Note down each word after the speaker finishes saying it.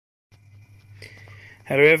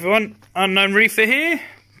Hello everyone, Unknown Reefer here,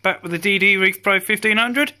 back with the DD Reef Pro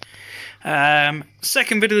 1500.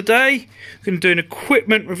 Second video of the day. We're going to do an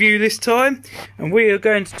equipment review this time, and we are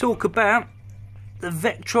going to talk about the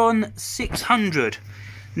Vectron 600.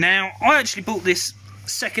 Now, I actually bought this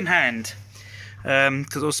second hand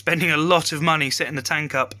because I was spending a lot of money setting the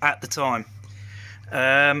tank up at the time.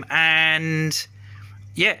 And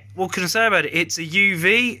yeah, what can I say about it? It's a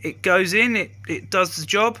UV, it goes in, it does the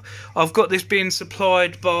job. I've got this being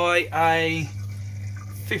supplied by a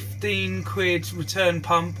 15 quid return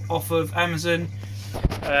pump off of Amazon,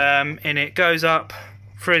 and it goes up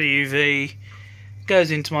through the UV,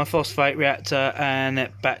 goes into my phosphate reactor, and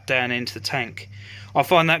it back down into the tank. I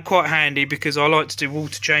find that quite handy because I like to do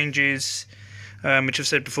water changes, which I've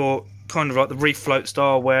said before, kind of like the reef float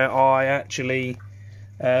style, where I actually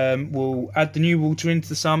we'll add the new water into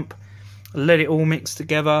the sump, let it all mix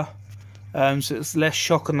together, so it's less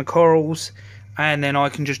shock on the corals, and then I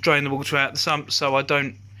can just drain the water out of the sump so I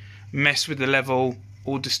don't mess with the level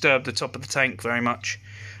or disturb the top of the tank very much.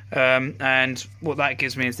 And what that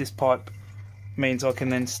gives me is this pipe means I can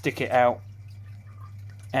then stick it out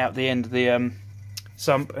the end of the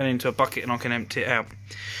sump and into a bucket, and I can empty it out.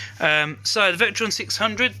 So the Vectron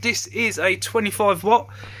 600, this is a 25 watt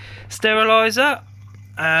sterilizer.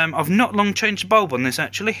 I've not long changed the bulb on this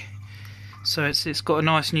actually, so it's got a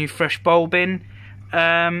nice new fresh bulb in.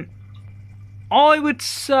 I would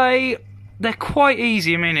say they're quite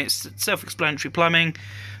easy. I mean, it's Self-Explanatory Plumbing.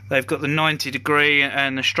 They've got the 90 degree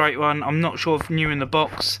and the straight one. I'm not sure if new in the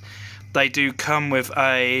box they do come with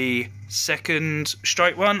a second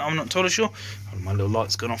straight one. I'm not totally sure. Oh, my little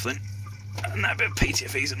light's gone off then, and that bit of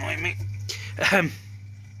PTFE is annoying me.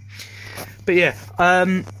 But yeah,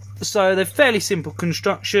 so they're fairly simple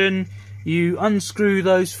construction. You unscrew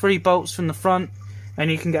those 3 bolts from the front,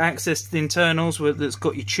 and you can get access to the internals that's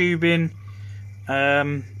got your tube in,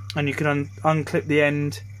 and you can unclip the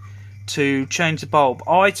end to change the bulb.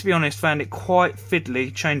 I, to be honest, found it quite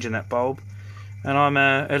fiddly changing that bulb, and I'm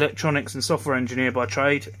an electronics and software engineer by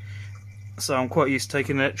trade, so I'm quite used to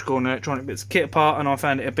taking electrical and electronic bits of kit apart, and I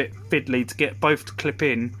found it a bit fiddly to get both to clip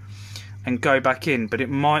in and go back in, but it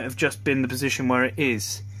might have just been the position where it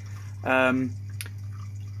is.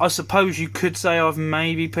 I suppose you could say I've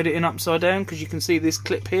maybe put it in upside down, because you can see this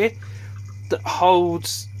clip here that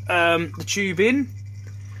holds the tube in.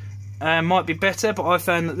 Might be better, but I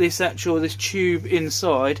found that this tube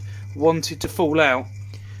inside wanted to fall out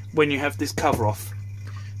when you have this cover off.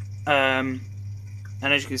 And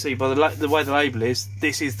as you can see by the way the label is,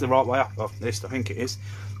 this is the right way up. Well, I think it is.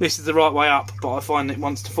 This is the right way up, but I find it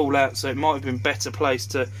wants to fall out, so it might have been better placed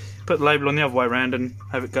to put the label on the other way around and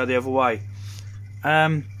have it go the other way.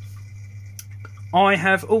 I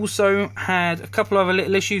have also had a couple other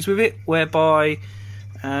little issues with it, whereby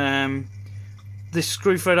this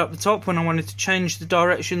screw thread up the top, when I wanted to change the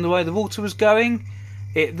direction the way the water was going,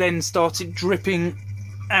 it then started dripping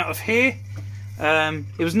out of here.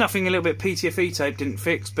 It was nothing a little bit PTFE tape didn't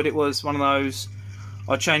fix, but it was one of those,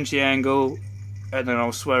 I changed the angle and then I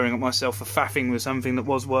was swearing at myself for faffing with something that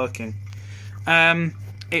was working.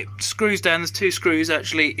 It screws down, there's 2 screws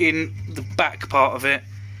actually in the back part of it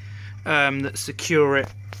that secure it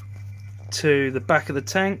to the back of the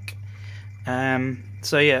tank.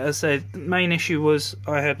 So yeah, as I said, the main issue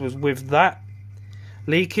I had was with that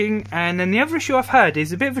leaking, and then the other issue I've had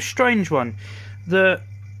is a bit of a strange one, that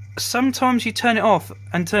sometimes you turn it off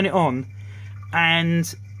and turn it on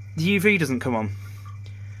and the UV doesn't come on.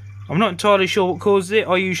 I'm not entirely sure what causes it.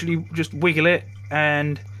 I usually just wiggle it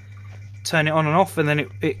and turn it on and off, and then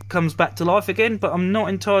it comes back to life again, but I'm not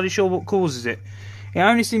entirely sure what causes it. It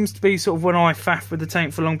only seems to be sort of when I faff with the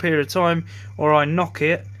tank for a long period of time, or I knock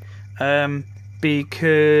it,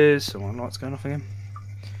 because... oh, my light's going off again.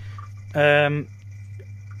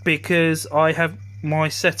 Because I have my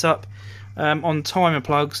setup on timer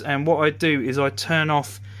plugs, and what I do is I turn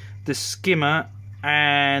off the skimmer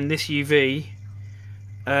and this UV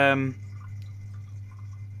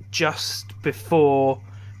just before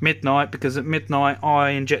midnight, because at midnight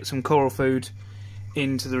I inject some coral food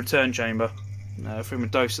into the return chamber through my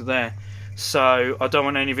doser there, so I don't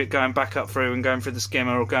want any of it going back up through and going through the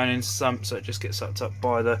skimmer or going into the sump, so it just gets sucked up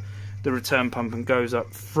by the return pump and goes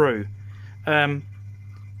up through.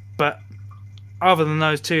 But other than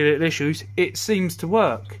those 2 little issues, it seems to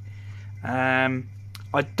work. I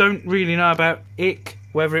don't really know about IC,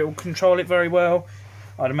 whether it will control it very well.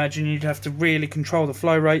 I'd imagine you'd have to really control the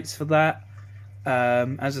flow rates for that.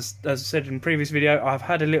 As I said in the previous video, I've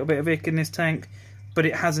had a little bit of IC in this tank, but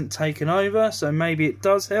it hasn't taken over, so maybe it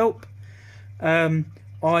does help.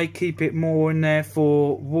 I keep it more in there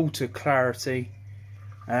for water clarity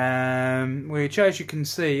which, as you can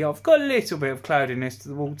see, I've got a little bit of cloudiness to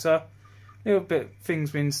the water, a little bit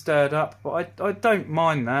things being stirred up, but I don't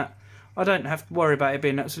mind that. I don't have to worry about it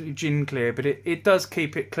being absolutely gin clear, but it does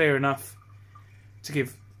keep it clear enough to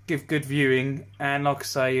give good viewing. And like I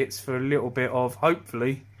say, it's for a little bit of,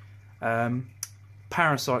 hopefully,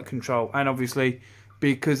 parasite control. And obviously,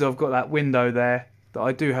 because I've got that window there, that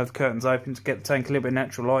I do have the curtains open to get the tank a little bit of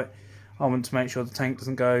natural light, I want to make sure the tank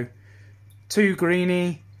doesn't go too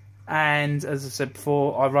greeny. And as I said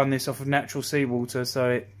before, I run this off of natural seawater,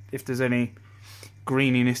 so if there's any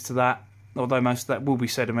greeniness to that, although most of that will be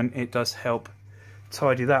sediment, it does help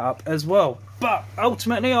tidy that up as well. But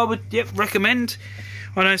ultimately, I would recommend.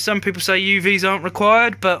 I know some people say UVs aren't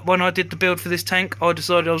required, but when I did the build for this tank, I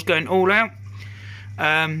decided I was going all out.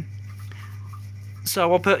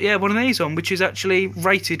 So I'll put one of these on, which is actually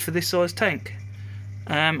rated for this size tank.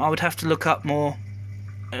 I would have to look up more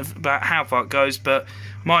about how far it goes, but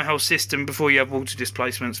my whole system, before you have water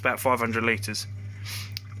displacement, is about 500 litres.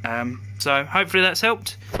 So hopefully that's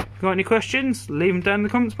helped. If you've got any questions, leave them down in the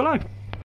comments below.